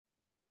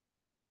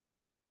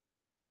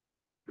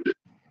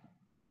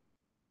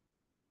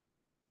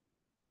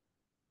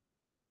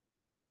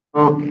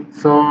Okay,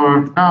 so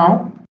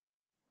now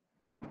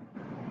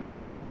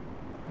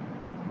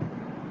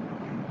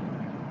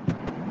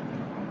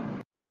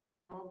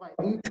by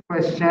each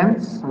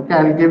questions, okay,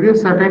 I'll give you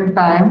certain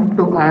time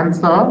to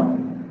answer.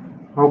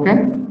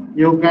 Okay,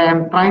 you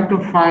can try to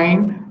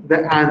find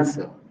the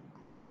answer.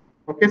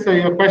 Okay, so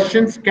your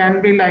questions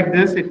can be like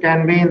this. It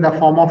can be in the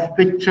form of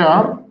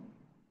picture.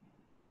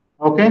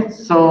 Okay,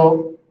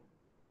 so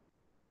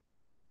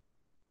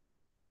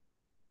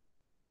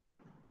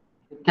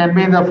it can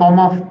be in the form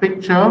of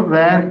picture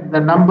where the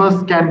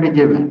numbers can be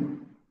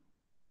given.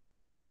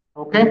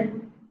 Okay,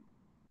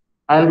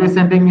 I'll be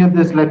sending you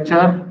this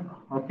lecture.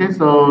 Okay,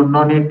 so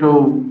no need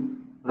to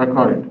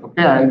record it.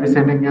 Okay, I'll be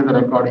sending you the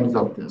recordings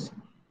of this.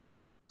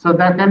 So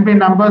there can be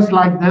numbers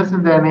like this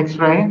in the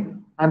X-ray,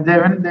 and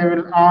then they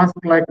will ask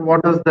like,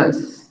 what is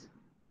this?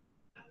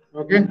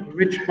 Okay,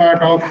 which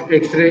part of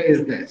X-ray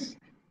is this?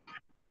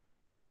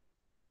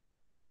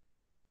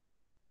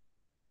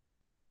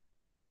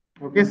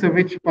 Okay, so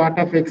which part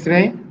of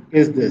X-ray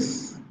is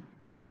this?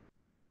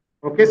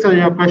 Okay, so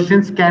your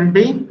questions can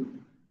be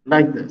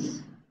like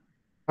this.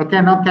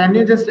 Okay, now can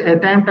you just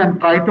attempt and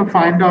try to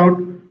find out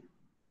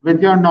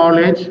with your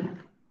knowledge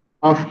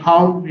of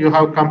how you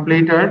have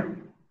completed.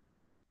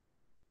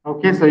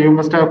 Okay, so you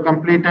must have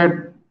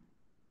completed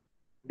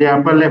the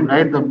upper limb,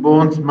 right? The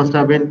bones must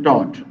have been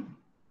taught.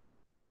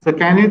 So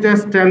can you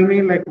just tell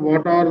me like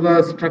what are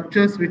the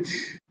structures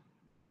which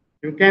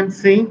you can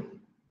see?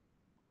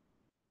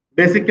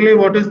 Basically,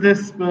 what is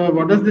this?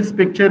 What does this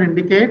picture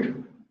indicate?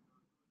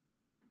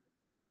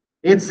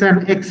 It's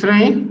an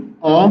X-ray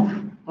of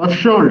a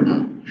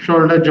shoulder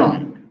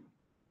joint,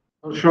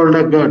 or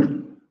shoulder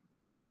girdle.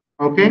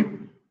 Okay,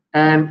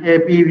 an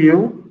AP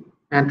view,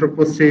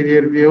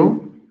 anteroposterior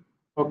view.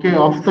 Okay,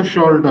 of the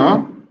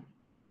shoulder.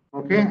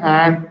 Okay,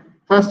 and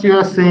first you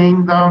are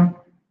seeing the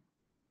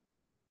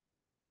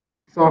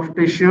soft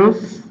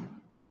tissues.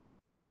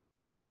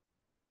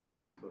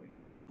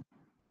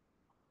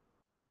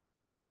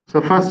 So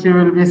first you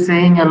will be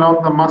seeing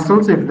along the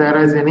muscles if there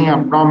is any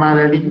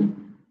abnormality.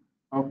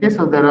 Okay,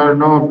 so there are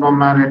no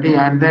abnormality,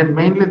 and then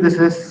mainly this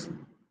is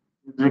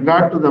with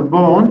regard to the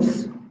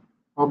bones.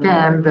 Okay,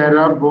 and there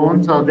are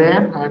bones are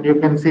there, and you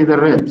can see the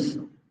ribs.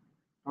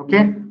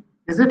 Okay,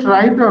 is it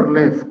right or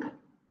left?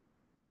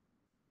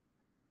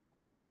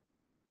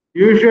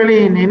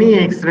 Usually in any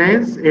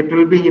X-rays, it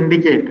will be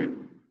indicated.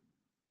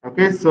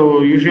 Okay,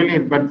 so usually,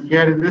 but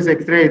here in this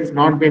X-ray, it's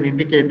not been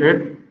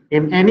indicated.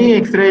 In any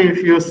X-ray,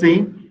 if you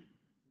see,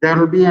 there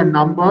will be a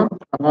number,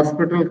 a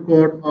hospital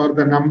code or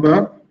the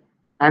number,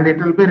 and it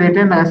will be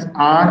written as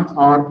R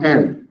or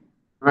L,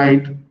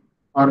 right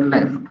or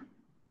left.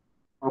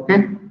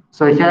 Okay,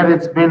 so here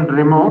it's been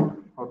removed.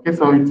 Okay,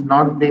 so it's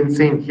not been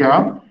seen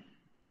here.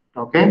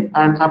 Okay,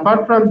 and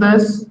apart from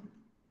this,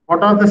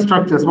 what are the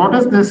structures? What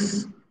is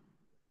this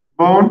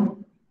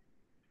bone?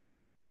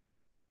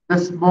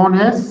 This bone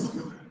is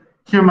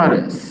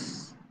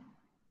humerus.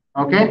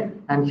 Okay,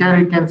 and here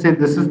you can see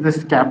this is the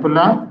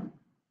scapula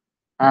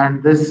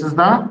and this is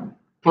the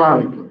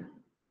clavicle.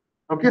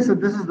 Okay, so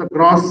this is the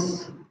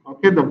gross,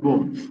 okay, the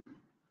bones,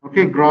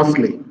 okay,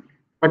 grossly.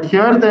 But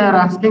here they are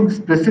asking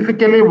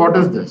specifically what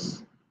is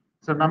this.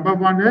 So number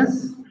one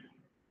is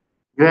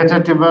greater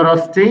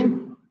tuberosity.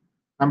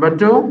 Number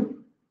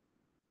two,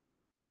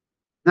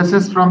 this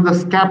is from the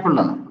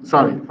scapula.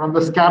 Sorry, from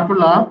the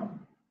scapula,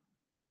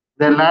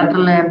 the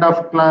lateral end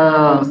of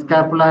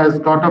scapula has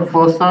got a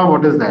fossa.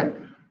 What is that?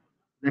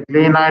 The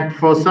glenoid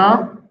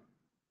fossa,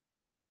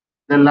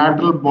 the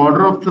lateral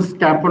border of the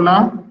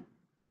scapula.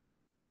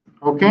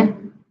 Okay.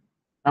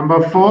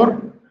 Number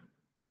four,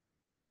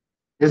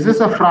 is this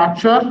a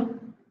fracture?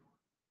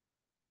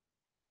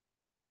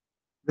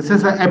 This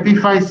is an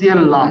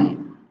epiphyseal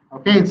line.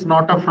 Okay, it's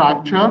not a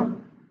fracture.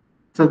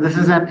 So this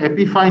is an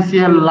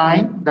epiphyseal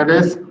line, that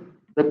is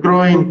the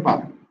growing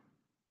part.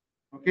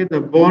 Okay,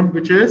 the bone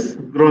which is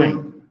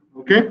growing.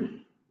 Okay,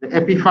 the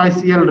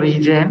epiphyseal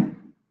region.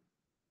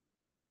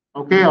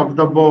 Okay, of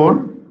the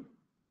bone.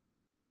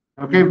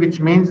 Okay, which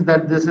means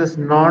that this is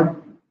not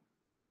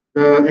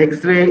the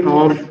X-ray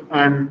of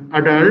an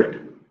adult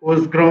who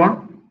is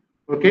grown.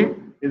 Okay,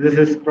 this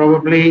is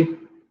probably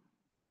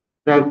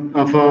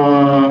of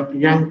a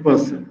young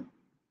person,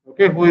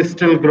 okay, who is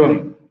still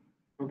growing,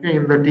 okay,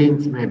 in the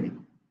teens maybe.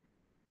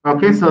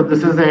 Okay, so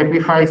this is the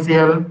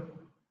epiphyseal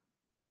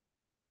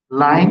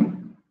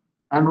line.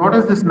 And what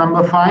is this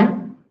number 5?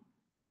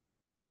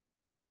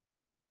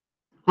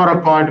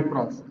 Coracoid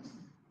process.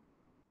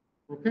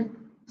 Okay,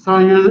 so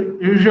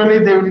usually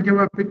they will give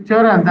a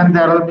picture and then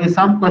there will be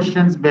some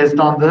questions based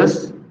on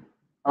this.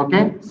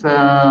 Okay,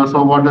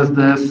 so what is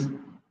this?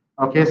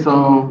 Okay,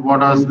 so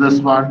what is this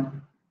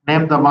one?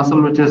 Name the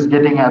muscle which is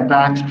getting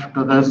attached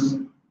to this.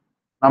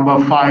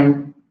 Number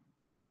 5.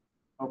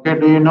 Okay,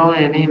 do you know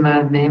any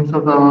names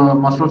of the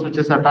muscles which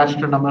is attached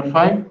to number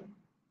 5?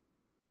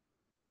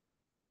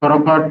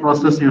 Coracoid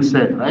process you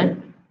said, right?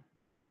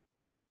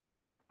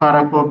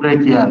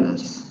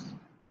 Coracobrachialis.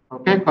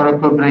 Okay,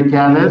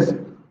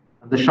 coracobrachialis,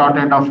 the short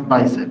end of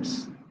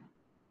biceps.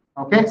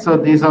 Okay, so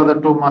these are the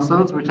two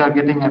muscles which are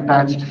getting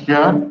attached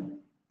here.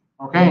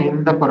 okay,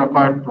 in the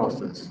coracoid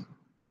process.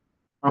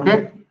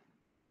 Okay,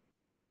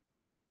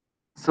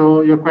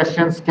 so your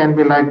questions can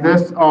be like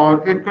this,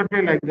 or it could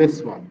be like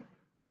this one.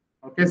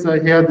 Okay, so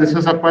here this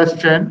is a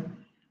question.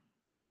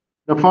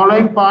 The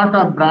following part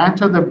or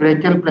branch of the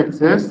brachial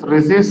plexus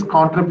receives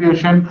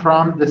contribution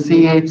from the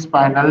C8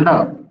 spinal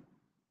nerve.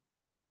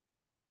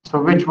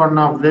 So which one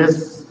of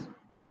this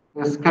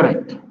is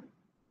correct?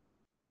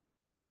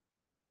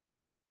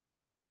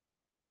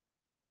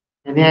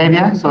 Any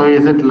idea? So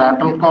is it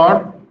lateral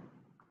cord,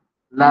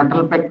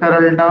 lateral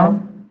pectoral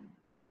nerve,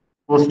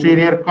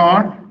 posterior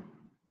cord,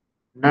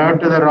 nerve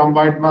to the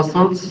rhomboid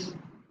muscles,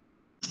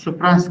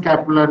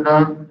 suprascapular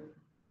nerve,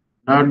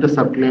 nerve to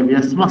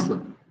subclavius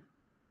muscle?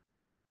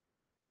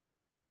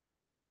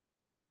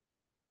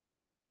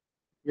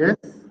 Yes?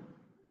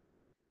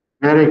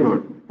 Very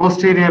good.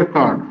 Posterior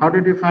cord. How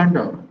did you find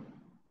out?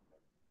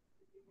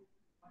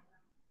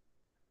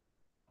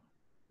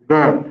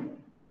 Good.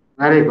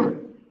 Very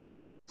good.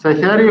 So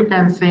here you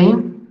can see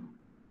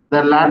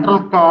the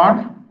lateral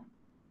cord.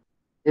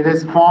 It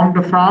is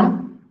formed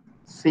from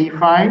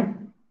C5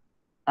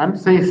 and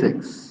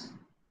C6.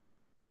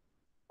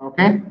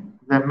 Okay.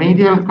 The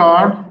medial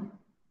cord,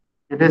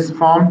 it is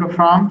formed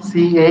from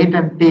C8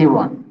 and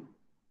T1.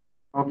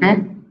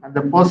 Okay. And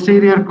the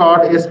posterior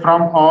cord is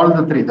from all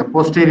the three, the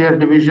posterior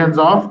divisions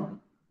of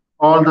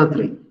all the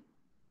three.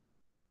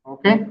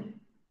 Okay.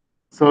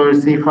 So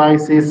C5,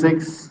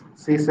 C6,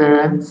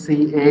 C7,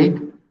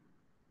 C8.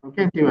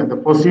 Okay, given the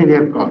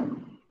posterior cord.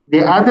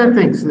 The other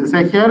things,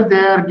 so here they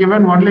are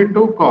given only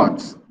two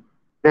cords.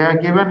 They are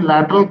given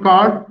lateral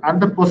cord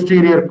and the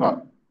posterior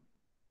cord.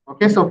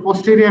 Okay, so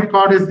posterior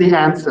cord is the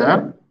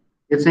answer.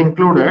 It's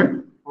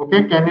included.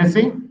 Okay, can you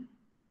see?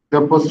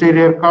 The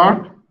posterior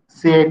cord,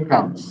 C8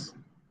 comes.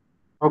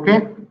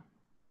 Okay,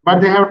 but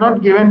they have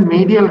not given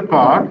medial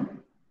cord.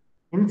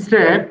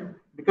 Instead,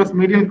 because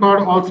medial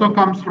cord also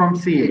comes from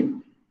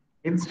C8.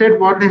 Instead,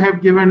 what they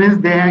have given is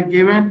they have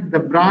given the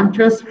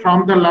branches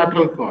from the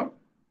lateral cord.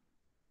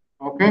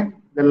 Okay,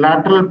 the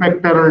lateral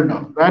pectoral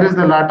nerve. Where is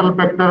the lateral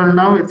pectoral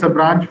nerve? It's a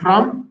branch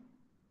from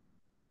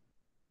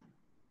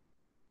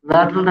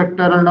lateral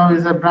pectoral nerve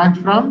is a branch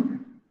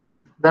from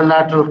the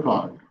lateral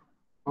cord.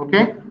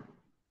 Okay,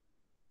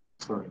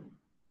 sorry.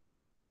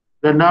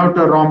 The nerve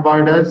to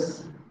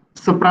rhomboides,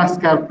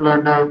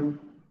 suprascapular nerve,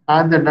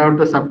 and the nerve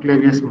to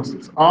subclavius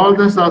muscles. All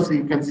this also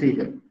you can see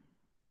here.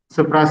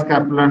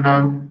 Suprascapular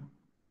nerve,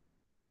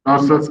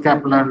 dorsal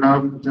scapular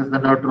nerve, which is the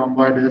nerve to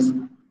rhomboides,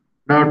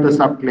 nerve to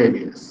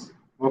subclavius.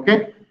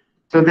 Okay,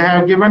 so they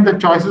have given the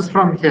choices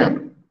from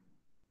here,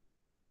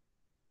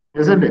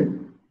 isn't it?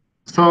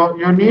 So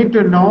you need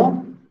to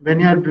know when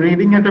you are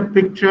reading at a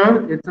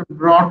picture, it's a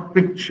broad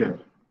picture.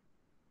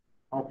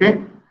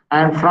 Okay.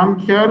 And from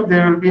here,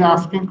 they will be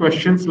asking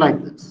questions like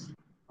this.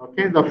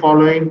 Okay. The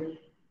following,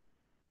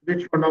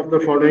 which one of the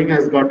following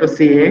has got a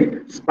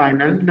C8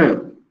 spinal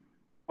nerve?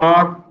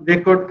 Or they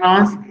could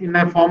ask in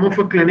a form of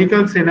a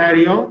clinical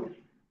scenario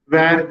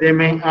where they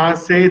may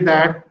say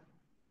that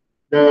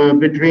the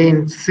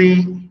between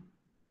C6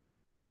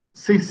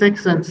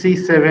 and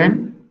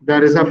C7,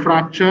 there is a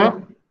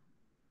fracture.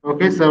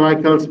 Okay,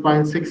 cervical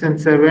spine 6 and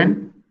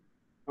 7.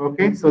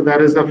 Okay, so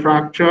there is a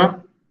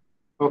fracture.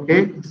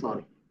 Okay,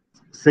 sorry,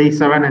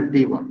 C7 and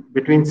T1.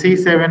 Between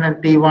C7 and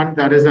T1,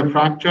 there is a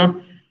fracture.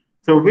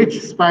 So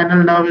which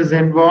spinal nerve is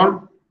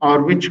involved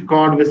or which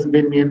cord has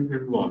been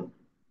involved?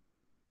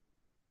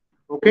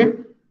 Okay,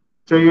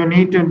 so you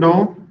need to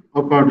know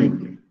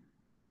accordingly.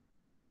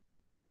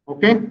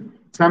 Okay,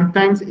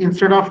 sometimes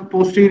instead of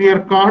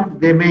posterior cord,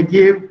 they may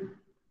give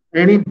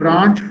any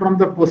branch from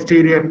the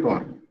posterior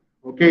cord.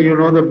 Okay, you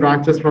know the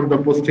branches from the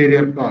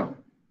posterior cord.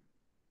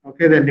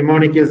 Okay, the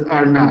mnemonic is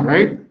ulnar,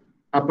 right?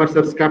 Upper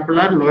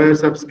subscapular, lower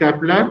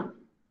subscapular,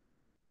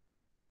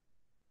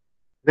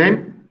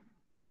 then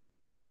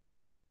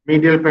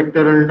medial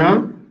pectoral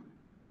nerve,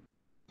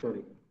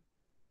 sorry,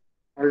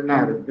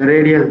 ulnar, the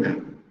radial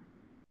nerve.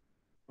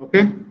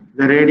 Okay,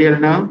 the radial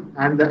nerve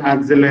and the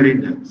axillary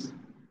nerves.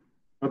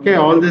 Okay,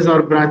 all these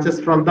are branches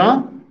from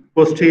the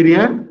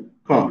posterior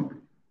cord.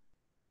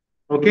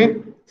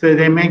 Okay, so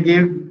they may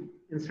give,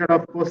 instead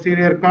of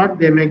posterior cord,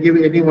 they may give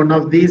any one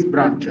of these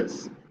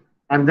branches.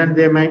 And then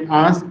they might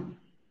ask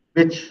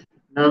which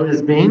nerve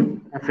is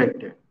being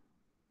affected.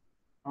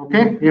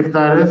 Okay, if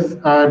there is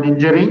an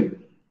injury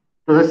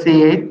to the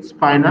C8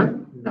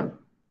 spinal nerve.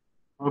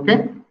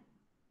 Okay,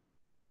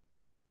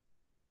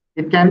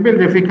 it can be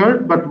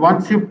difficult, but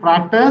once you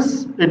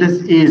practice, it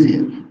is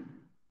easier.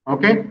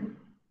 Okay,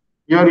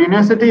 your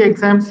university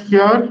exams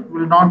here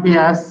will not be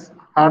as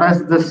hard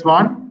as this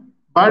one,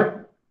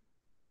 but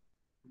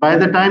by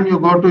the time you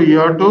go to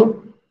year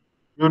 2,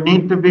 you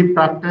need to be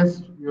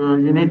practiced.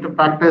 You need to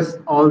practice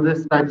all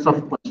these types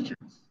of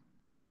questions.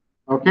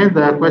 Okay,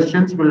 the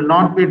questions will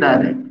not be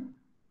direct.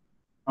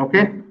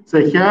 Okay, so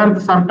here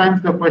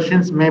sometimes the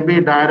questions may be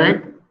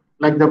direct,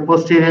 like the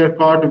posterior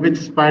cord, which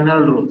spinal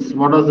roots,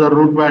 what is the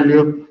root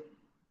value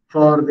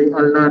for the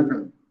ulnar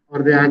nerve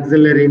or the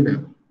axillary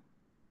nerve.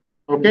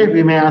 Okay,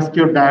 we may ask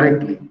you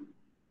directly,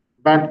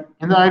 but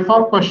In the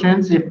IFOM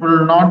questions, it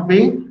will not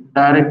be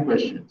direct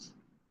questions.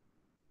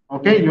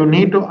 Okay, you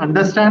need to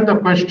understand the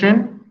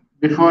question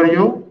before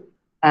you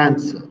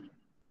answer.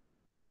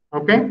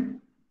 Okay.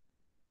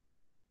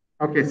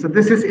 Okay, so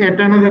this is yet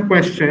another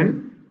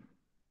question.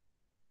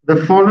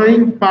 The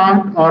following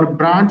part or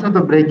branch of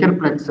the brachial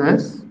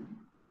plexus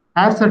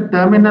has a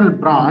terminal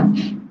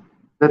branch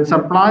that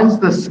supplies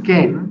the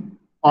skin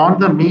on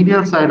the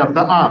medial side of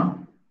the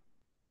arm.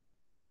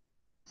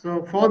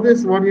 So for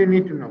this, what you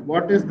need to know,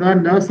 what is the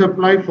nerve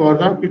supply for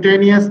the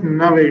cutaneous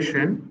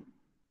nervation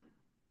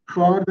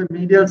for the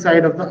medial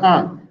side of the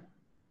arm?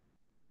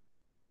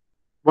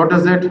 What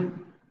is it?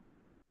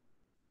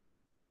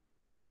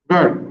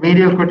 Good.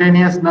 Medial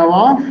cutaneous nerve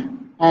of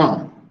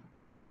arm.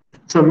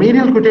 So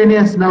medial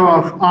cutaneous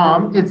nerve of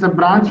arm, it's a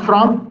branch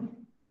from?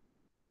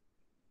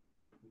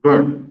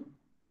 Good.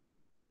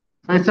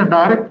 So it's a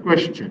direct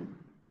question.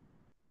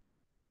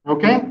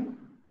 Okay?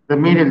 The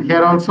medial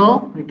here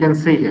also, you can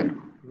see here,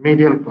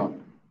 medial curve.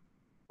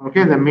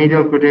 Okay, the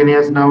medial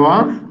cutaneous nerve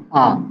of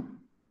arm.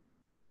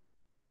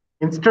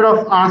 Instead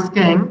of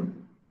asking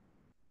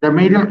the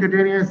medial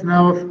cutaneous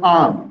nerve of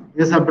arm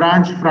is a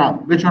branch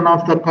from which one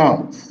of the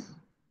curves?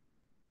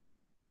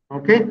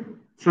 Okay,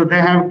 so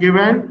they have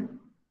given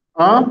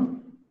a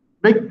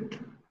big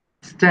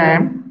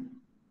stem.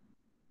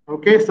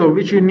 Okay, so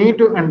which you need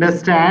to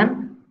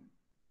understand.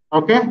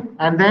 Okay,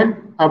 and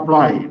then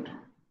apply it.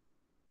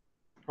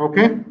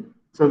 Okay,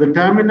 so the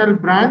terminal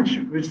branch,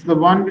 which is the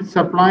one which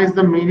supplies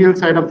the medial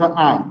side of the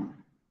arm.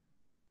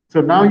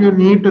 So now you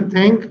need to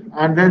think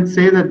and then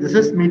say that this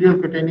is medial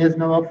cutaneous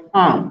nerve of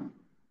arm.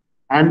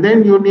 And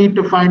then you need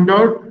to find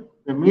out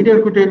the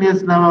medial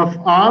cutaneous nerve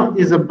of arm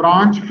is a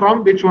branch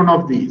from which one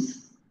of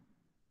these.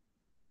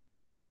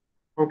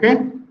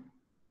 Okay.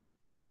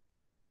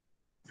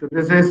 So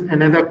this is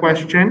another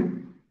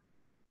question.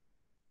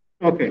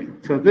 Okay.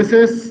 So this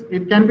is,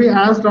 it can be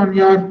asked on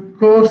your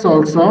course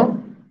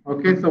also.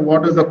 Okay. So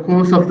what is the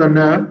course of the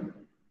nerve?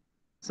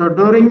 So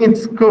during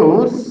its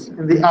course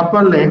in the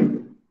upper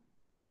limb,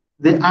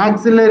 the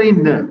axillary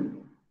nerve,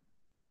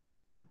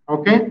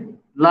 okay,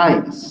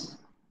 lies.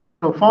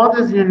 So for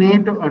this, you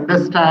need to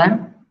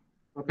understand,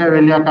 okay,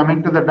 when you are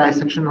coming to the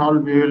dissection hall,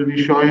 we will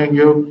be showing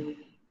you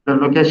the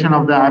location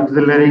of the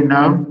axillary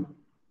nerve,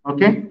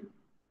 okay.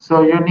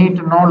 So you need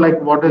to know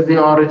like what is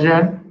the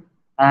origin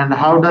and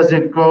how does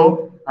it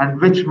go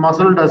and which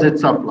muscle does it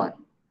supply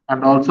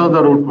and also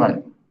the root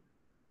valve,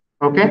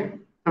 okay.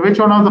 So which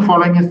one of the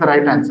following is the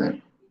right answer?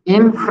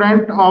 In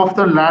front of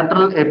the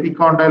lateral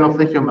epicondyle of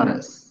the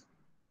humerus.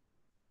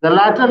 The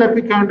lateral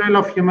epicondyle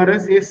of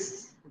humerus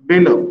is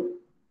below.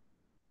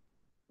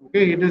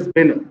 Okay, it is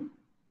below.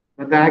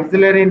 But the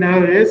axillary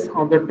nerve is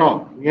on the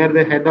top, near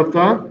the head of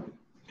the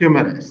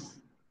humerus.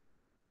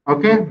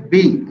 Okay,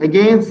 B,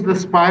 against the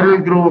spiral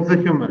groove of the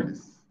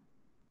humerus.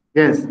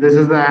 Yes, this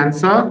is the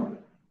answer.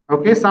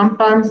 Okay,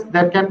 sometimes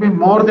there can be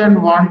more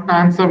than one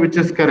answer which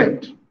is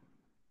correct.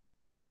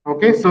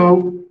 Okay,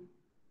 so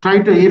try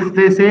to, if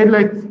they say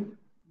like,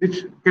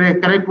 which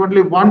correct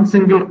only one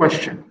single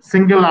question,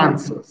 single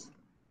answers,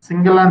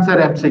 single answer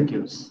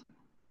MCQs.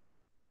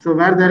 So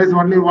where there is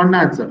only one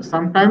answer,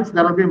 sometimes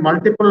there will be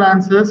multiple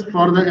answers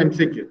for the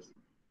MCQs.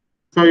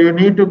 So you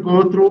need to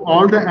go through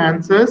all the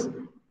answers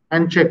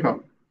and check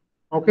out.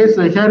 Okay,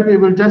 so here we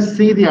will just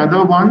see the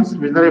other ones,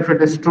 whether if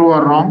it is true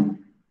or wrong.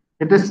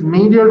 It is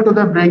medial to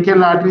the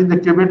brachial artery in the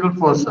cubital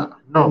fossa.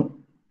 No,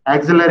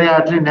 axillary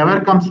artery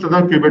never comes to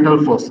the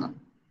cubital fossa.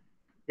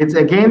 It's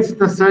against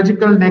the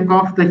surgical neck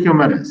of the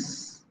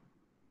humerus.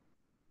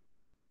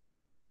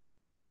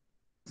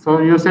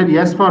 So you said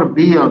yes for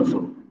B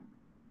also.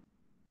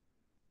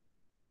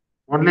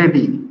 Only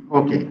D.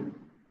 Okay.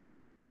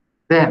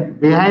 Then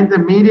behind the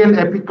medial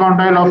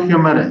epicondyle of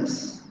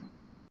humerus.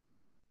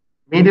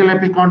 Medial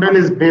epicondyle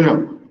is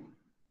below.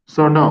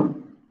 So no.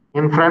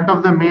 In front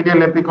of the medial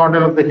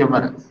epicondyle of the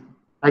humerus.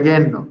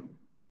 Again no.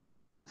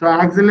 So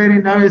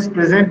axillary nerve is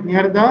present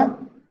near the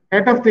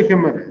head of the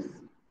humerus.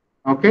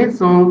 Okay,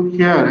 so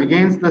here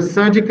against the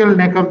surgical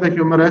neck of the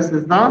humerus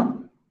is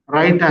the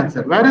right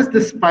answer. Where is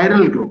the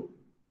spiral groove?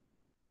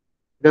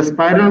 The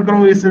spiral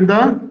groove is in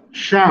the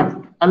shaft,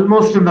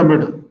 almost in the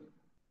middle.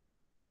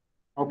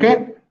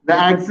 Okay, the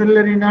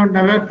axillary nerve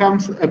never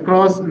comes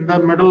across in the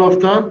middle of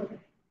the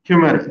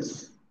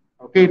humerus.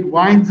 Okay, it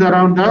winds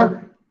around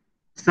the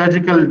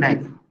surgical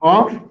neck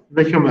of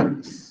the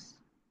humerus.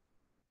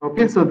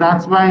 Okay, so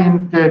that's why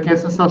in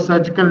cases of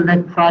surgical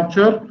neck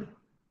fracture,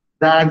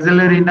 the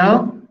axillary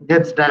nerve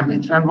gets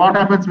damaged. And what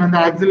happens when the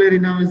axillary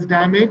nerve is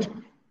damaged?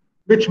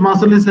 Which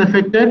muscle is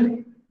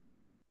affected?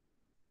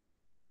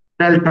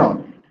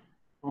 Deltoid.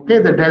 Okay,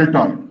 the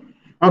deltoid.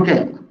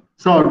 Okay,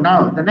 so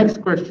now the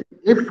next question: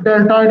 if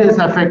deltoid is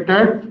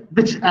affected,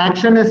 which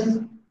action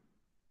is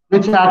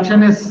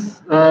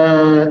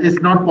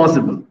not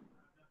possible?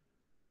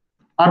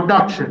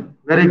 Abduction.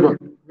 Very good.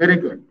 Very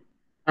good.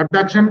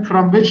 Abduction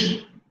from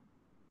which?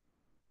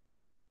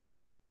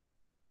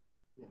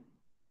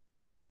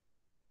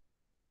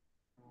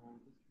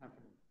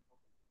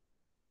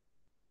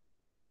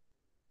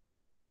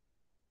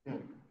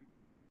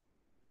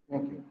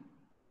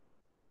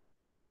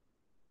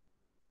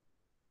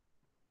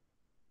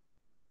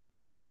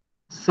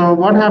 So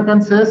what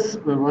happens is,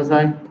 where was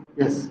I?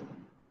 Yes.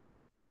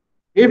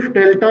 If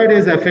deltoid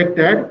is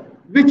affected,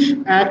 which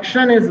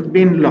action is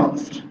being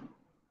lost?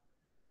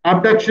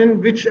 Abduction,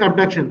 which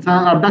abduction? So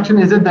abduction,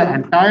 is it the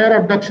entire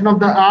abduction of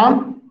the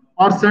arm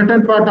or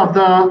certain part of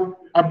the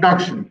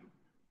abduction?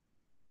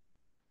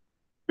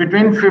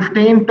 Between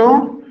 15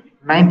 to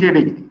 90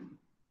 degree.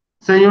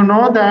 So you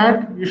know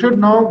that you should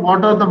know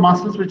what are the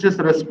muscles which is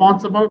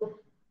responsible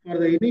for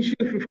the initial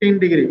 15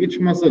 degree. Which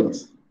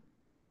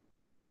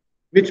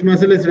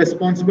muscle is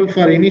responsible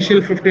for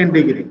initial 15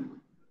 degree?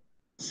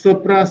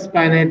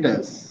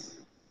 Supraspinatus.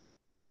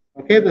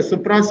 Okay, the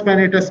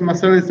supraspinatus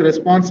muscle is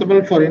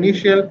responsible for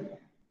initial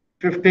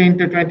 15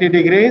 to 20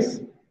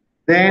 degrees.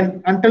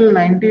 Then until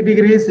 90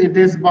 degrees, it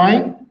is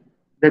by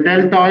the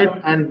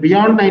deltoid, and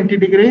beyond 90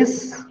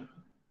 degrees,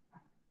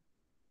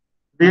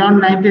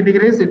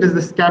 it is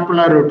the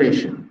scapular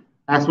rotation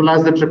as well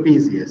as the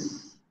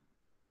trapezius.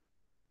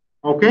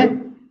 Okay,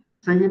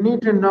 so you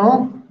need to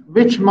know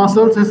which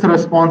muscles is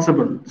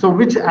responsible. So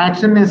which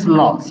action is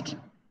lost.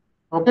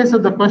 Okay, so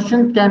the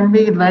question can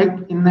be like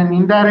in an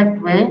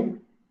indirect way,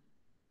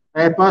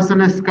 a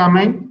person is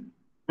coming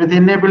with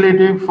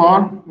inability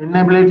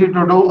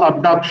to do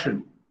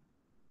abduction.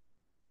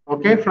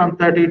 Okay, from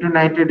 30 to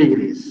 90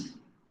 degrees.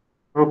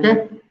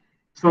 Okay,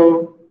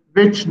 so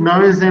which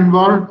nerve is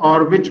involved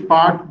or which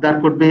part there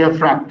could be a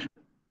fracture.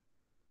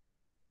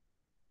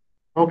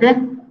 Okay,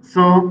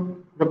 so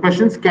the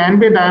questions can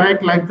be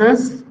direct like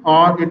this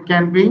or it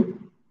can be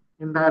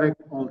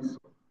indirect also.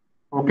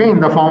 Okay, in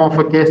the form of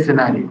a case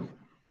scenario.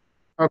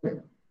 Okay,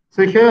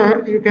 so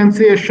here you can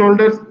see a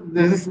shoulder.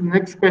 This is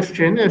next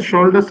question, a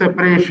shoulder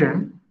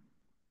separation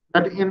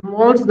that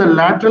involves the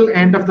lateral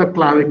end of the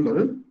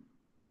clavicle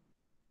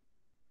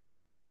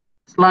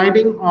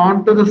sliding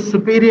onto the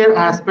superior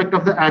aspect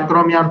of the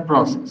acromion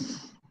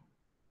process.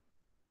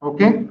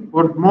 Okay,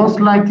 would most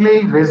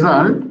likely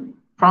result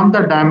from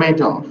the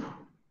damage of.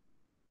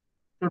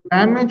 So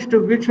damage to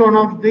which one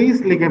of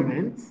these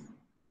ligaments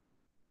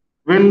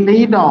will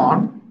lead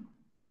on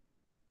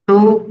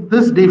to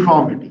this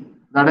deformity.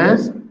 That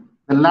is,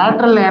 the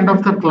lateral end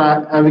of the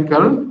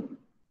clavicle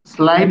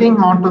sliding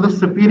onto the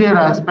superior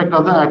aspect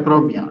of the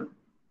acromion.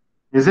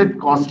 Is it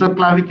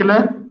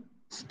costoclavicular,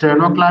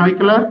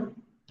 sternoclavicular,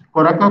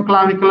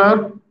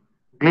 coracoclavicular,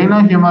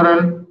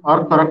 glenohumeral,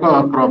 or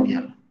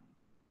coracoacromial?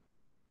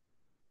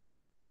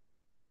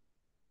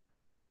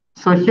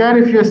 So here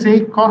if you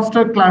see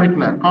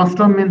costoclavicular,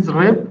 costo means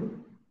rib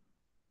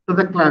to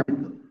the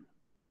clavicle.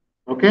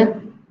 Okay,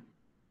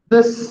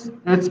 this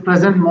is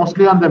present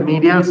mostly on the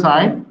medial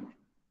side.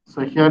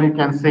 So here you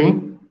can see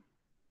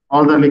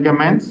all the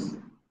ligaments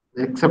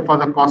except for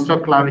the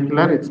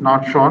costoclavicular, it's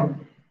not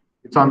shown.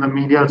 It's on the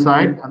medial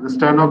side, and the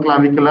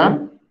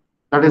sternoclavicular,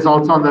 that is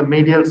also on the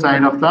medial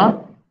side of the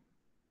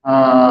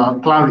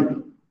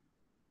clavicle.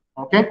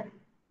 Okay,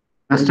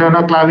 the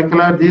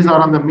sternoclavicular, these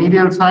are on the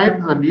medial side,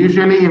 and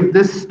usually if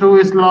this too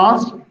is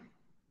lost,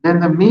 then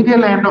the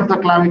medial end of the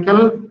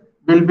clavicle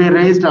will be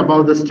raised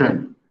above the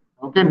sternum.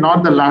 Okay,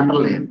 not the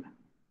lateral end,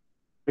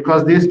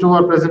 because these two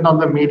are present on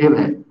the medial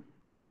head.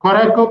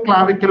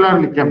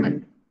 Coracoclavicular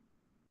ligament.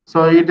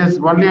 So it is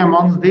only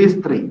amongst these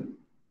three: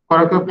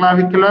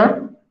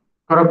 coracoclavicular,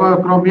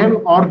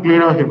 coracoacromial, or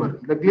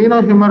glenohumeral. The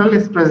glenohumeral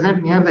is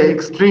present near the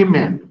extreme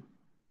end.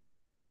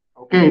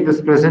 Okay, it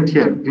is present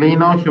here,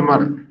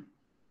 glenohumeral,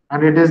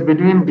 and it is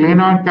between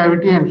glenoid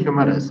cavity and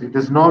humerus. It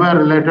is nowhere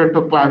related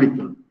to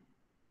clavicle.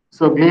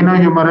 So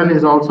glenohumeral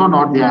is also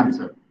not the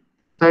answer.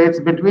 So it's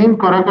between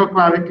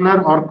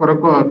coracoclavicular or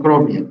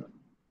coracoacromial.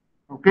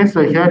 Okay,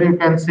 so here you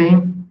can see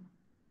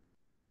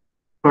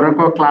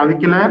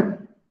coracoclavicular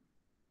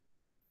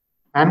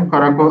and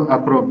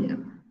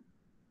coracoacromial.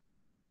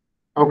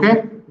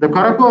 Okay, the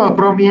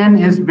coracoacromion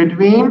is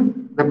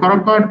between the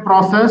coracoid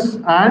process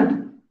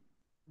and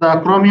the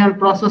acromion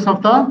process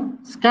of the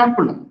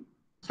scapula.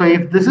 So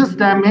if this is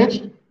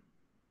damaged,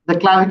 the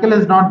clavicle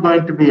is not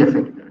going to be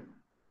affected.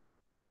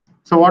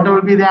 So what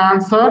will be the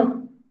answer?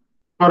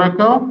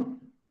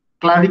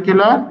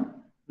 Coracoclavicular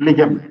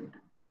ligament.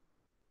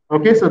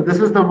 Okay, so this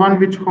is the one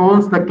which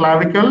holds the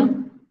clavicle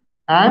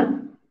and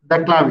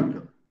the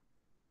clavicle.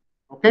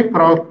 Okay,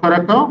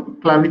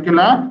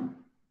 coracoclavicular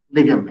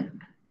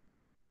ligament.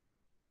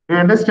 You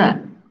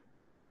understand?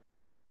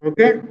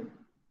 Okay,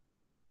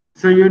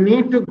 so you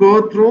need to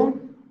go through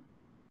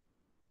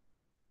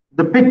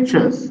the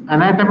pictures.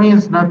 Anatomy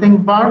is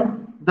nothing but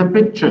the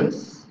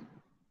pictures.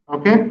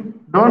 Okay,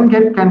 don't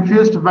get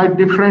confused by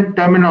different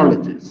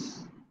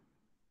terminologies.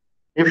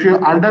 If you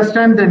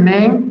understand the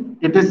name,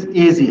 it is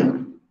easier.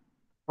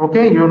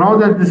 Okay, you know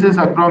that this is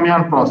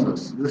acromion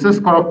process, this is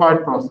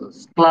coracoid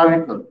process,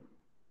 clavicle,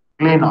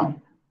 glenoid.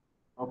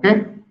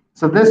 Okay,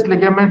 so this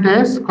ligament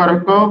is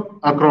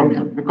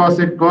coracoacromion because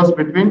it goes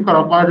between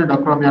coracoid and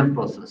acromion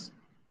process.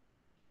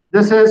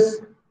 This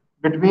is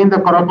between the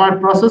coracoid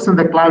process and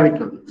the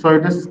clavicle, so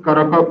it is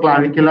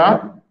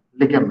coracoclavicular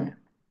ligament.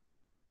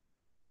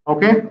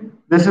 Okay,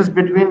 this is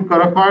between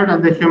coracoid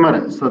and the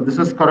humerus, so this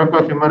is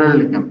coracohumeral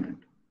ligament.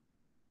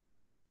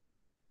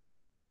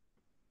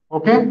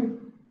 Okay,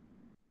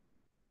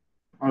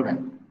 All right.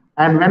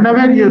 And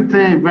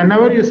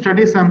whenever you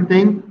study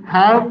something,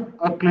 have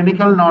a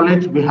clinical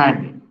knowledge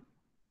behind it.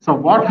 So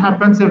what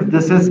happens if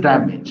this is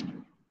damaged?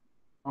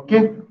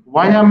 Okay.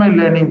 Why am I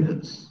learning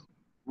this?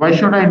 Why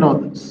should I know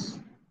this?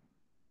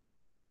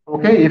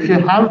 Okay. If you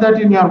have that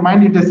in your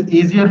mind, it is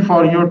easier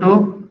for you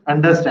to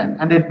understand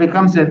and it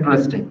becomes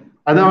interesting.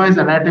 Otherwise,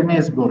 anatomy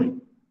is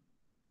boring.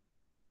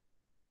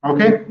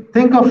 Okay.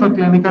 Think of a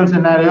clinical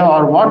scenario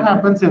or what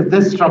happens if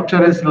this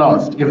structure is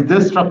lost, if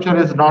this structure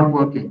is not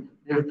working,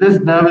 if this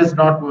nerve is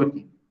not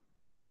working.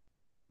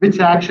 Which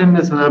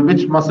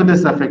muscle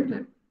is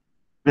affected?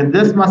 When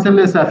this muscle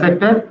is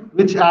affected,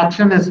 which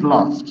action is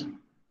lost?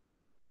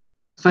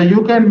 So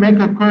you can make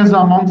a quiz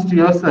amongst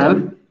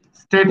yourself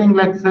stating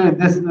like say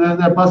this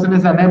the person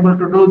is unable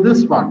to do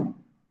this one,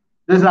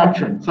 this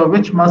action. So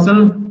which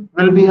muscle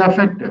will be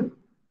affected?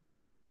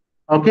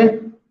 Okay.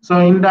 So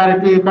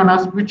indirectly you can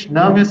ask which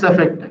nerve is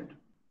affected.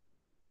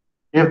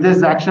 If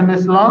this action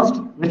is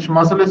lost, which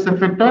muscle is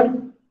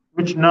affected?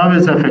 Which nerve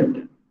is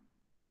affected?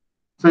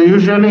 So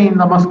usually in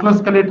the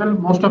musculoskeletal,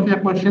 most of your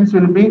questions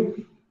will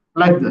be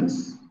like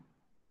this.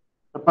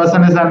 The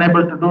person is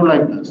unable to do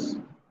like this.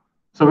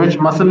 So which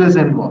muscle is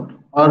involved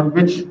or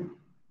which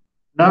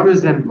nerve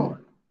is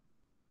involved?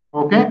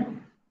 Okay.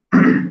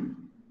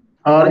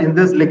 Or in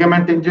this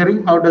ligament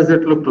injury, how does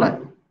it look like?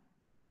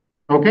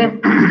 Okay.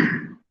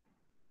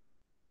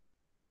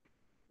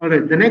 All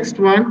right. The next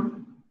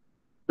one,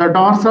 the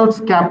dorsal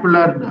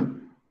scapular nerve.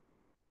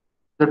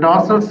 The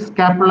dorsal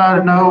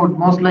scapular nerve would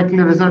most likely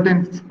result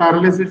in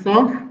paralysis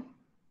of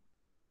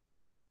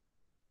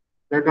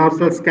the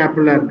dorsal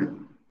scapular nerve.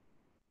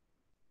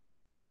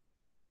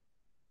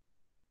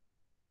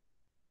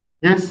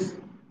 Yes,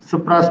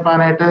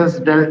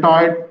 supraspinatus,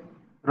 deltoid,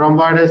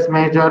 rhomboides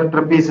major,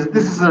 trapezius.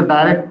 This is a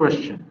direct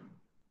question.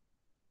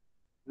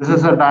 This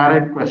is a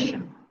direct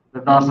question.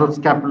 The dorsal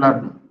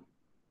scapular nerve.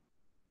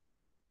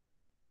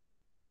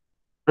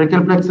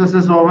 Brachial plexus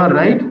is over,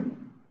 right?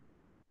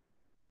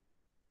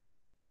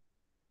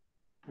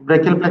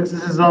 Brachial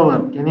plexus is over.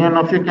 Can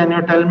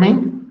you tell me?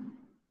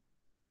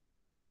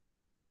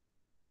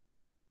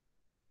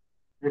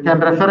 You can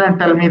refer and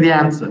tell me the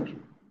answer.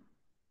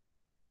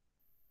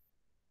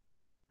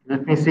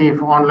 Let me see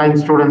if online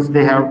students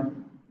they have.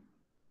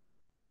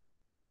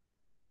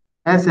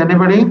 Yes,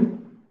 anybody?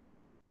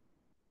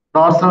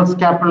 Dorsal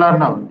scapular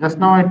nerve. Just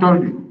now I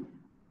told you.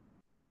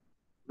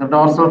 The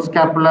dorsal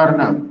scapular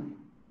nerve.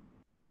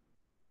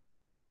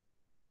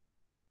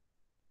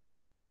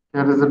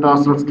 Here is the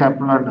dorsal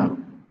scapular nerve.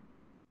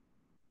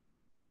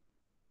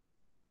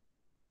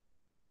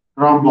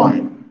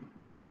 Rhomboid.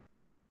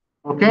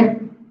 Okay?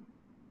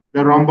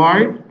 The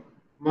rhomboid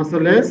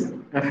muscle is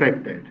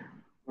affected.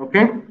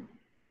 Okay?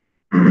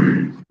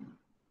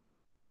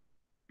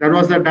 That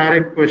was a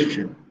direct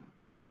question.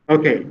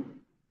 Okay.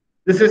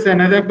 This is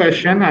another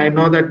question. I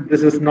know that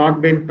this has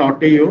not been taught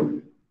to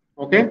you.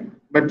 Okay?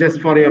 But just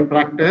for your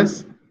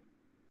practice.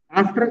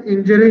 After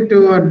injury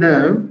to a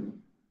nerve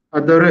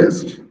at the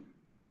wrist,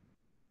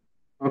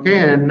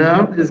 okay, a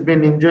nerve has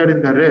been injured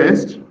in the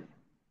wrist,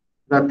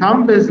 the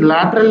thumb is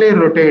laterally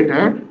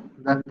rotated.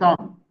 The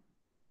thumb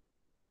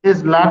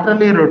is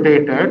laterally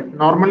rotated.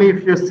 Normally,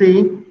 if you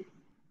see,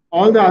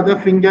 all the other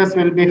fingers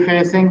will be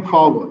facing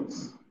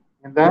forwards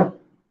in the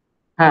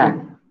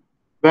hand,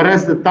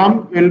 whereas the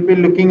thumb will be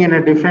looking in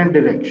a different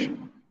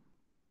direction.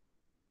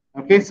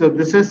 Okay, so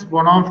this is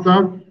one of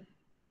the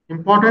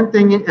important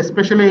thing,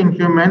 especially in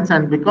humans,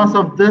 and because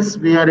of this,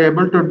 we are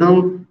able to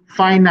do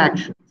fine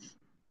actions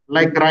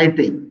like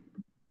writing.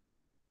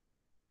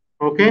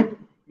 Okay,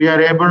 we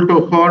are able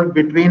to hold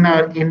between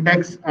our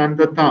index and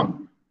the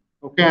thumb.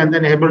 Okay, and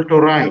then able to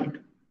write.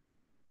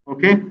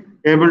 Okay,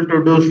 able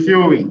to do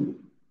sewing.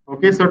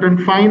 Okay, certain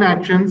fine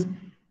actions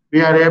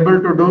we are able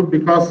to do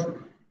because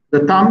the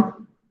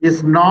thumb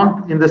is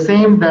not in the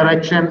same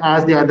direction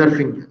as the other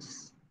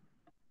fingers.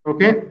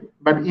 Okay,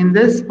 but in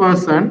this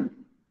person,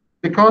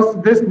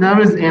 because this nerve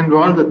is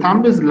involved, the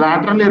thumb is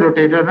laterally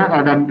rotated and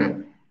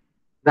adducted.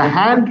 The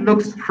hand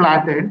looks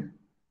flattened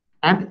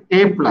and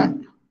ape-like.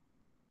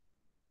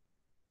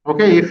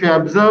 Okay, if you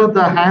observe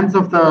the hands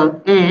of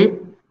the ape,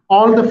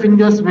 all the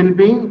fingers will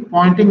be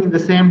pointing in the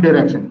same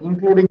direction,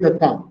 including the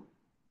thumb.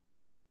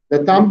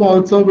 The thumb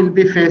also will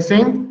be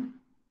facing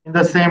in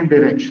the same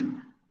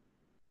direction.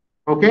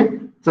 Okay,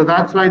 so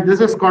that's why this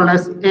is called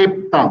as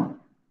ape thumb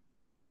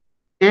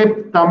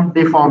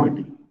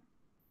deformity.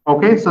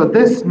 Okay, so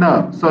this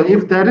nerve, so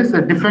if there is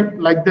a defect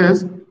like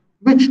this,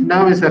 which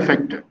nerve is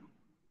affected?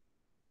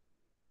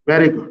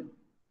 Very good.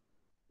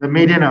 The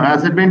median nerve,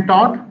 has it been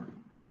taught?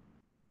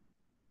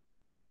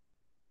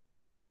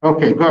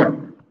 Okay,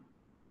 good.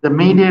 The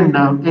median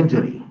nerve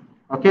injury.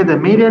 Okay, the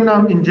median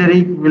nerve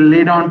injury will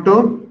lead on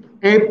to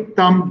ape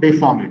thumb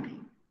deformity.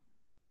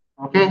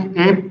 Okay,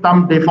 ape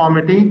thumb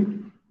deformity,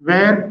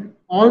 where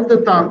all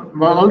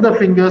the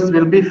fingers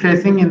will be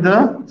facing in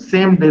the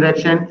same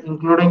direction,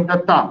 including the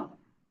thumb.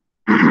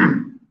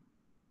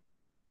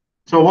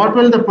 So what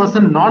will the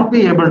person not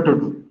be able to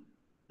do?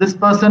 This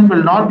person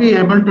will not be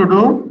able to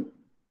do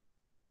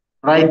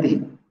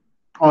writing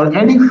or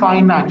any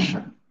fine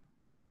action.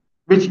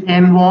 which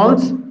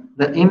involves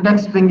the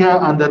index finger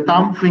and the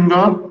thumb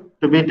finger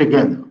to be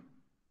together,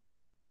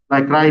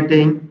 like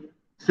writing,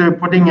 so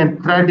putting a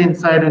thread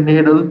inside a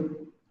needle.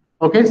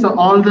 Okay, so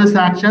all these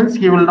actions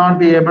he will not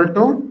be able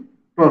to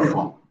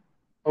perform.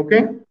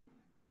 Okay.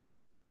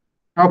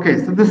 Okay,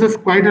 so this is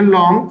quite a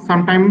long.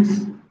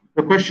 Sometimes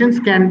the questions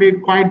can be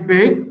quite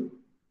big,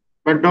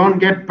 but don't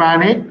get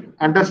panic.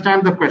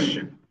 Understand the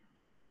question.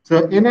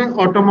 So, in an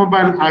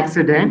automobile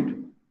accident,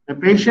 the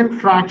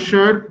patient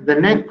fractured the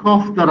neck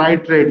of the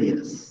right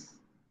radius,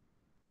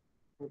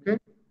 okay,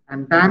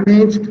 and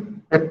damaged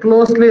a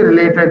closely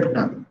related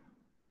nerve.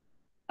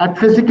 At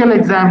physical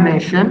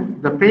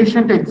examination, the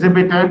patient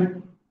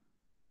exhibited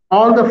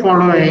all the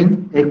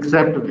following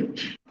except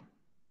which.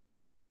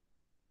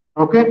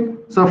 Okay,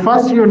 so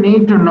first you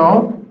need to know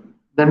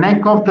the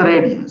neck of the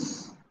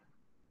radius.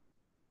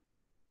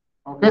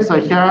 Okay, so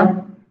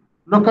here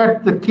look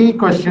at the key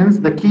questions,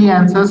 the key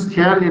answers.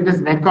 Here it is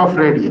neck of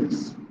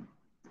radius.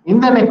 In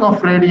the neck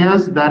of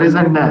radius, there is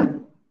a nerve.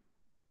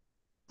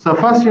 So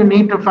first you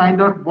need to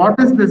find out what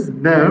is this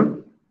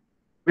nerve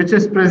which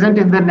is present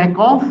in the neck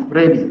of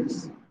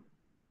radius.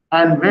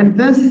 And when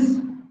this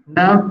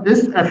nerve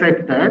is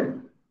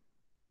affected,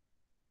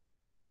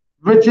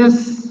 which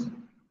is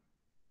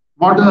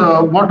what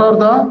are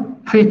the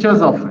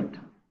features of it?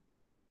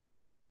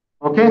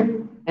 Okay,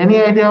 any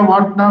idea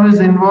what nerve is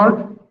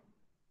involved?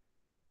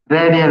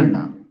 Radial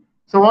nerve.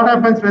 So what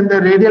happens when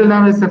the radial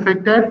nerve is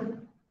affected?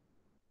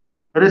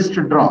 Wrist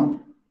drop.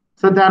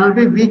 So there will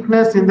be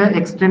weakness in the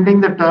extending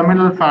the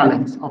terminal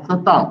phalanx of the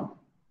thumb.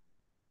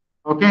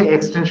 Okay,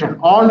 extension.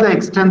 All the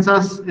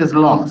extensors is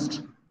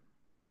lost.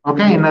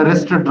 Okay, in a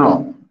wrist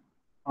drop.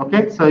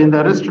 Okay, so in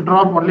the wrist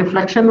drop, only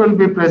flexion will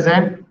be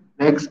present.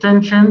 The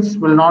extensions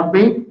will not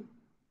be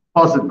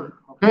possible.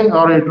 Okay,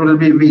 or it will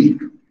be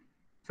weak.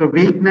 So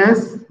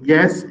weakness,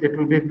 yes, it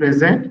will be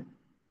present.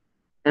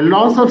 A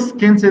loss of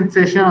skin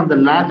sensation on the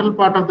lateral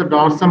part of the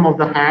dorsum of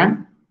the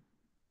hand.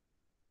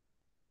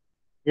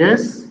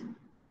 Yes.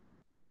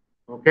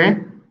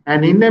 Okay.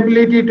 An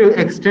inability to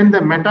extend the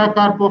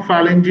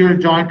metacarpophalangeal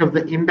joint of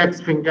the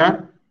index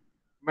finger.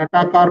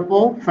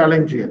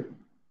 Metacarpophalangeal.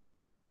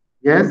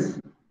 Yes.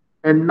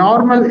 A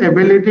normal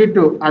ability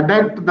to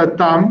adduct the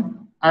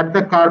thumb at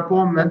the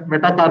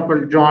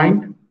metacarpal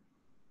joint.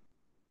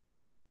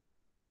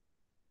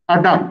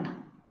 Adduct.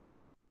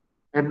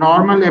 A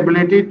normal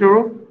ability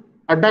to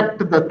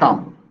adduct the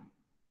thumb.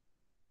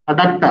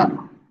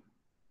 Adductor.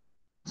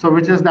 So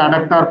which is the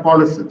adductor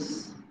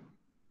pollicis.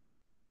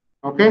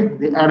 Okay,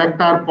 the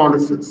adductor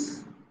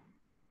pollicis.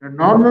 The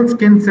normal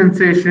skin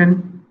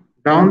sensation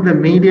down the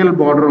medial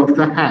border of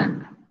the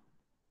hand.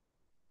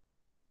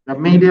 The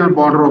medial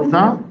border of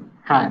the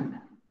hand.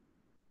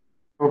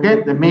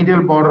 Okay, the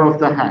medial border of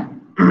the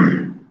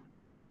hand.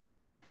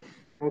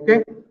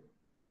 Okay,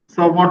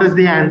 so what is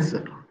the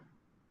answer?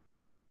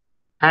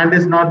 Hand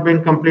is not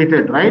been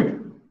completed, right?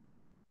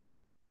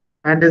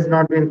 Hand is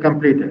not been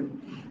completed.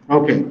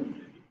 Okay,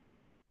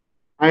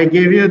 I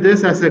gave you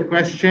this as a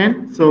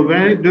question. So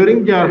when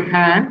during your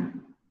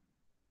hand,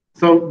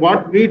 so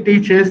what we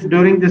teach is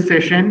during this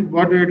session,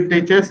 what we will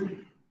teach is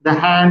the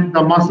hand,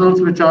 the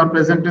muscles which are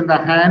present in the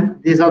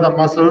hand. These are the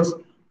muscles,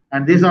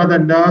 and these are the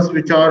nerves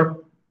which are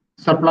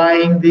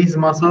supplying these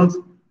muscles,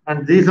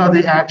 and these are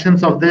the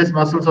actions of these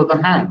muscles of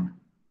the hand.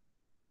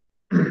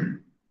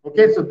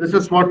 Okay, so this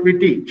is what we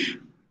teach.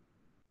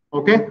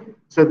 Okay,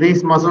 so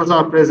these muscles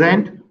are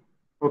present.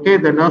 Okay,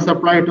 the nerve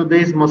supply to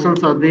these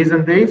muscles are these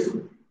and these,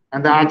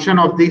 and the action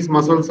of these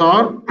muscles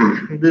are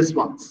these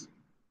ones.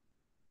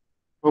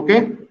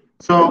 Okay,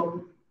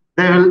 so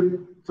they will.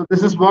 So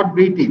this is what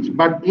we teach.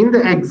 But in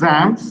the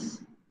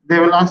exams, they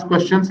will ask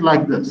questions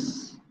like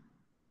this.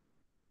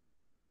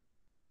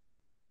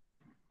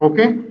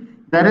 Okay,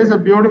 there is a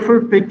beautiful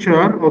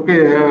picture.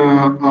 Okay,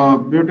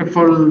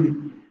 beautiful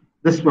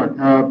this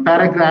one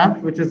paragraph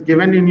which is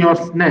given in your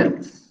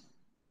snails.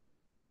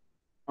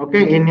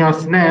 Okay, in your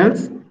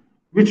snails,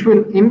 which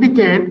will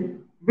indicate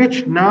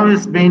which nerve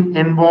is being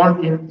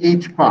involved in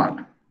each part.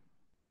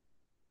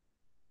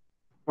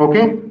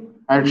 Okay,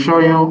 I'll show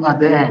you at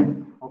the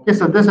end. Okay,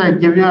 so this I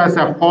give you as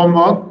a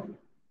homework.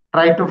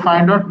 Try to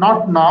find out,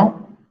 not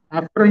now.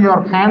 After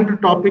your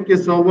hand topic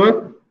is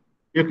over,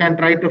 you can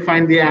try to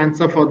find the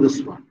answer for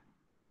this one.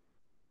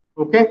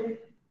 Okay,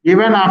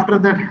 even after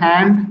that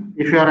hand,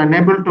 if you are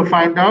unable to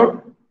find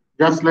out,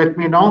 just let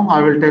me know.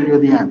 I will tell you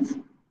the answer.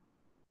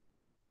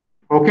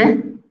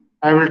 Okay,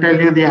 I will tell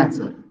you the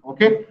answer.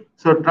 Okay,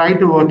 so try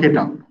to work it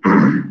out.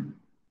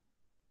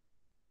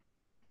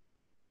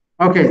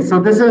 Okay,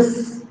 so this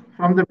is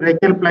from the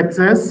brachial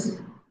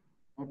plexus.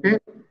 Okay,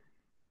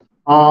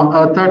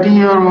 a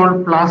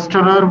 30-year-old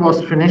plasterer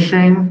was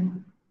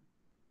finishing.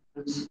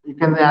 You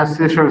can, as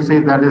you shall see,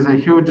 that is a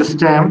huge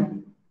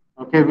stem.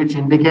 Okay, which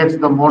indicates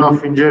the mode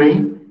of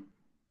injury.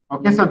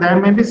 Okay, so there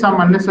may be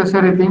some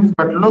unnecessary things,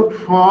 but look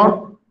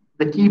for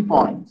the key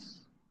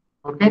points.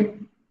 Okay,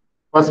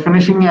 was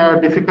finishing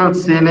a difficult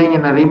ceiling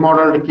in a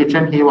remodeled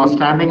kitchen. He was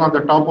standing on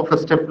the top of a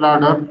step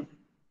ladder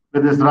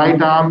with his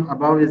right arm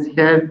above his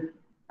head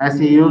As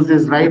he used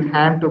his right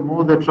hand to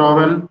move the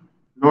trowel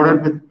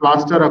loaded with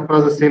plaster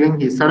across the ceiling,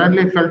 he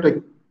suddenly felt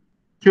a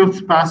acute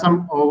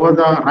spasm over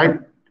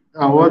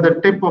the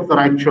tip of the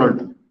right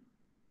shoulder.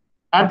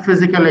 At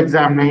physical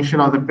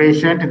examination of the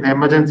patient in the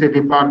emergency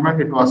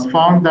department, it was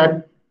found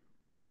that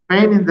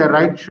pain in the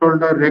right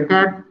shoulder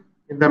recurred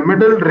in the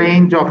middle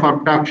range of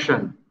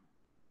abduction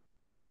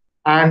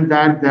and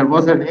that there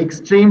was an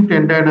extreme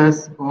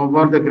tenderness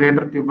over the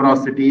greater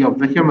tuberosity of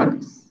the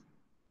humerus.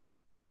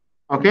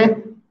 Okay,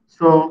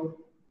 so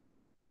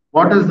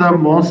what is the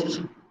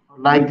most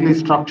likely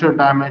structure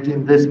damage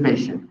in this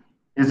patient?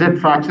 Is it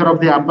fracture of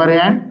the upper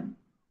end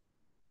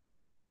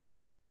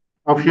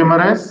of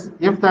humerus?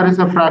 If there is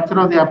a fracture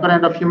of the upper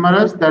end of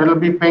humerus, there will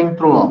be pain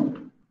throughout.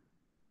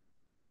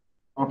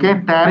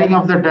 Okay, tearing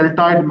of the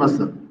deltoid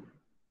muscle.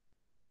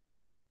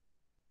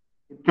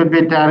 It could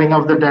be tearing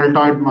of the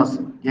deltoid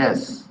muscle.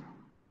 Yes.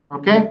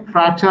 Okay,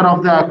 fracture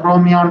of the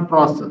acromion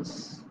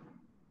process.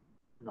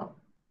 No.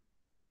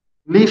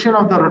 Lesion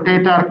of the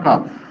rotator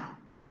cuff.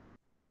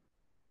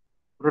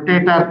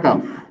 Rotator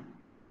cuff.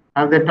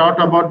 Have they taught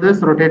about this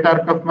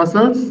rotator cuff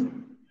muscles?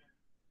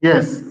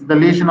 Yes, the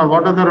lesion of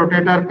what are the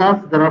rotator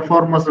cuff? There are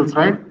four muscles,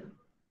 right?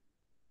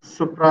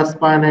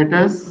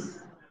 Supraspinatus,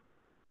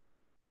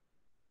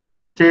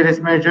 teres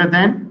major,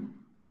 then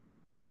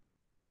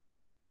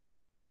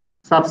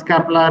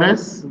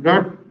subscapularis,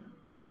 good,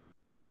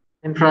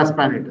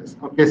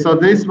 infraspinatus. Okay, so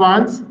these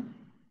ones.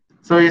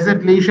 So is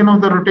it lesion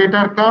of the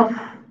rotator cuff?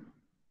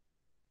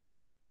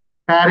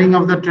 Tearing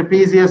of the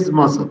trapezius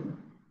muscle?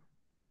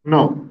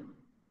 No,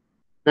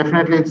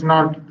 definitely it's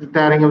not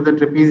tearing of the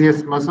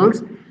trapezius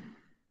muscles.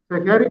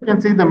 So here you can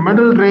see the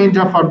middle range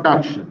of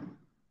abduction.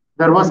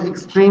 There was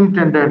extreme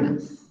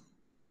tenderness.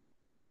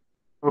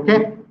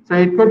 Okay, so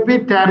it could be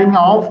tearing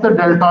off the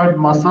deltoid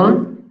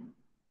muscle.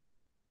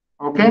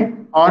 Okay,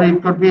 or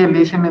it could be a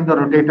lesion in the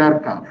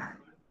rotator cuff.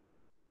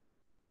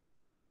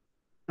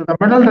 So the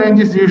middle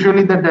range is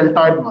usually the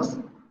deltoid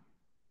muscle.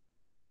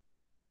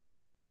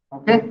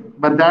 Okay,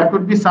 but there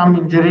could be some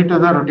injury to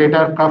the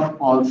rotator cuff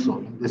also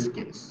in this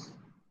case.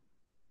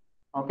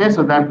 Okay,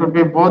 so that could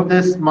be both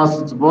these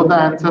muscles, both the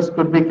answers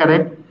could be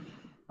correct.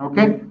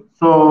 Okay,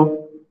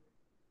 so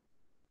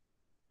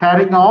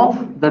tearing off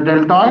the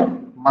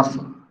deltoid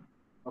muscle.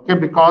 Okay,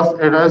 because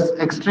it has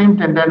extreme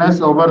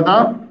tenderness over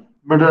the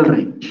middle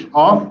range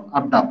of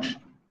abduction.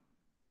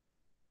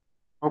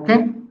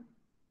 Okay,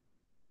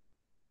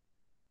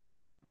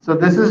 so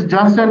this is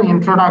just an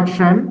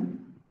introduction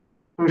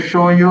to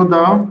show you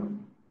the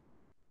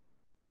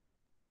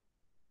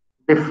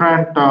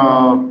different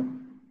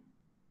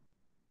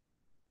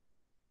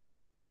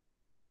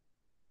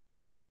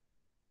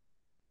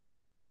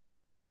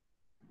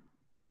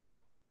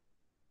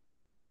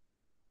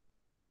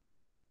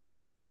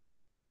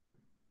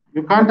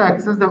you can't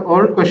access the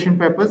old question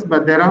papers,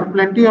 but there are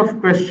plenty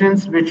of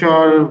questions which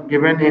are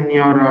given in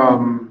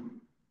your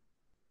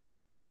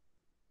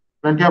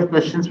plenty of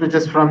questions which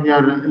is from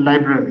your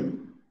library.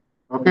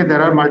 Okay,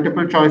 there are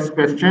multiple choice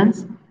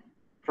questions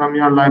from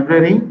your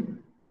library.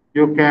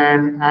 You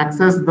can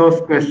access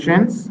those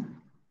questions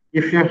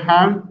if you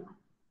have,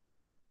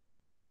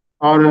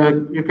 or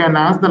you can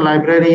ask the library